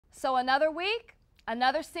So another week,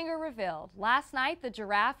 another singer revealed. Last night, the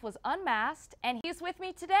giraffe was unmasked, and he's with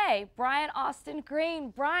me today, Brian Austin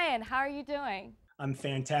Green. Brian, how are you doing? I'm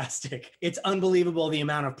fantastic. It's unbelievable the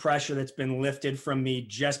amount of pressure that's been lifted from me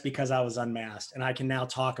just because I was unmasked, and I can now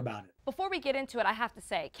talk about it. Before we get into it, I have to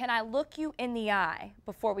say, can I look you in the eye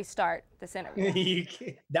before we start this interview?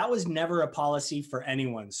 That was never a policy for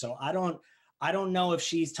anyone. So I don't know if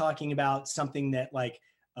she's talking about something that like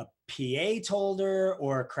a PA told her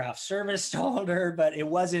or a craft service told her, but it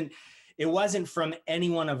wasn't from any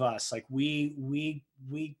one of us. Like we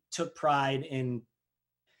took pride in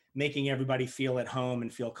making everybody feel at home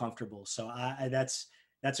and feel comfortable. So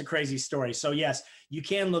that's a crazy story. So yes, you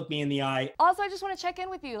can look me in the eye. Also, I just want to check in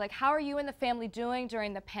with you. Like, how are you and the family doing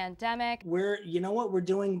during the pandemic? You know what, we're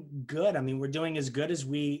doing good. I mean, we're doing as good as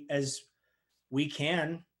we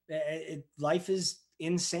can. Life is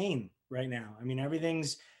insane right now. I mean, everything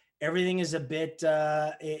is a bit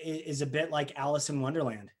like Alice in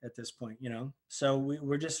Wonderland at this point, you know? So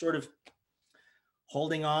we're just sort of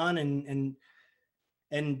holding on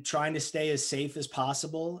and trying to stay as safe as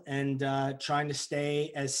possible and trying to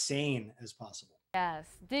stay as sane as possible. Yes.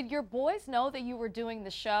 Did your boys know that you were doing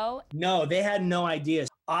the show? No, they had no idea.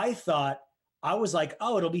 I was like,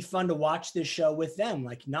 oh, it'll be fun to watch this show with them,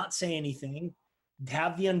 like not say anything,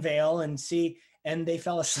 have the unveil and see, and they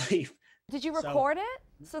fell asleep. Did you record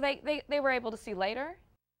it so they were able to see later?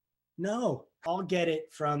 No, I'll get it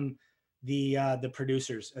from the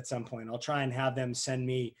producers at some point. I'll try and have them send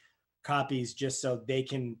me copies just so the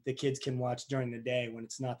kids can watch during the day when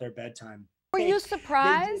it's not their bedtime. Were you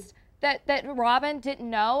surprised that Robin didn't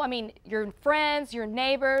know? I mean, your friends, your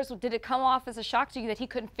neighbors, did it come off as a shock to you that he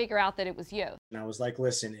couldn't figure out that it was you? And I was like,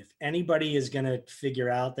 listen, if anybody is going to figure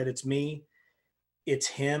out that it's me, it's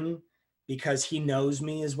him, because he knows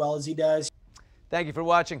me as well as he does. Thank you for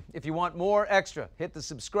watching. If you want more extra, hit the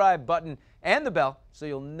subscribe button and the bell so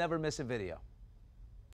you'll never miss a video.